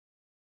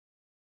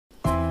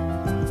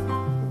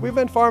We've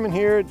been farming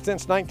here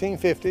since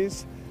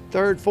 1950s.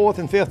 Third, fourth,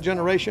 and fifth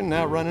generation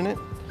now running it.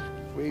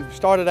 We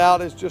started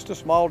out as just a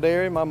small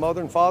dairy. My mother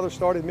and father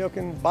started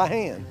milking by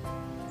hand.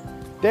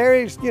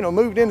 Dairies,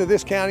 moved into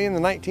this county in the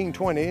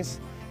 1920s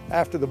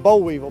after the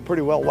boll weevil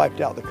pretty well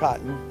wiped out the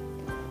cotton.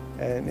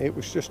 And it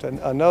was just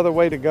another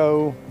way to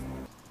go.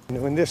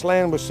 When this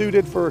land was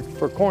suited for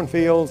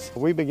cornfields,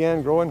 we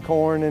began growing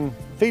corn and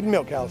feeding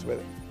milk cows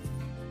with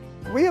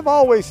it. We have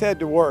always had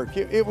to work.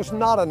 It was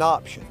not an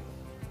option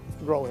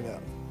growing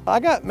up. I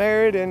got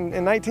married in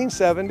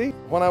 1970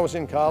 when I was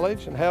in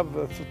college and have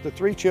the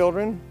 3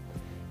 children.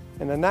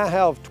 And I now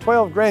have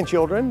 12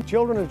 grandchildren.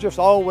 Children have just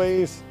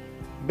always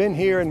been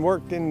here and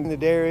worked in the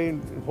dairy,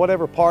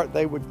 whatever part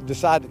they would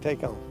decide to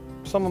take on.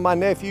 Some of my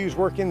nephews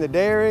work in the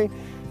dairy,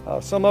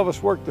 some of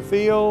us work the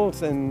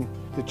fields, and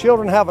the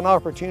children have an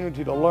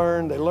opportunity to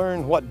learn. They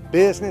learn what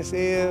business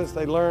is,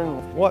 they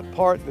learn what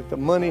part that the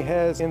money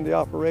has in the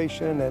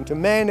operation, and to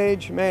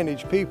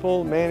manage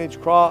people, manage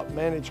crop,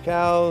 manage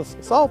cows.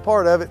 It's all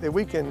part of it that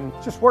we can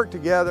just work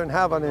together and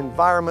have an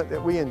environment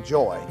that we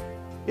enjoy.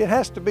 It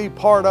has to be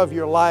part of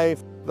your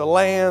life, the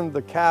land,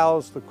 the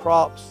cows, the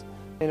crops,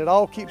 and it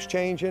all keeps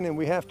changing, and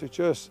we have to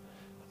just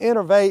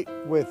innovate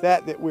with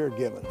that we're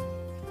given.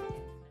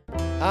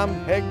 I'm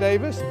Heg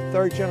Davis,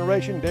 third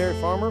generation dairy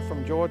farmer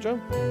from Georgia.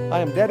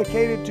 I am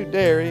dedicated to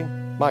dairy,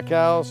 my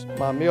cows,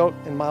 my milk,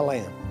 and my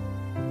land.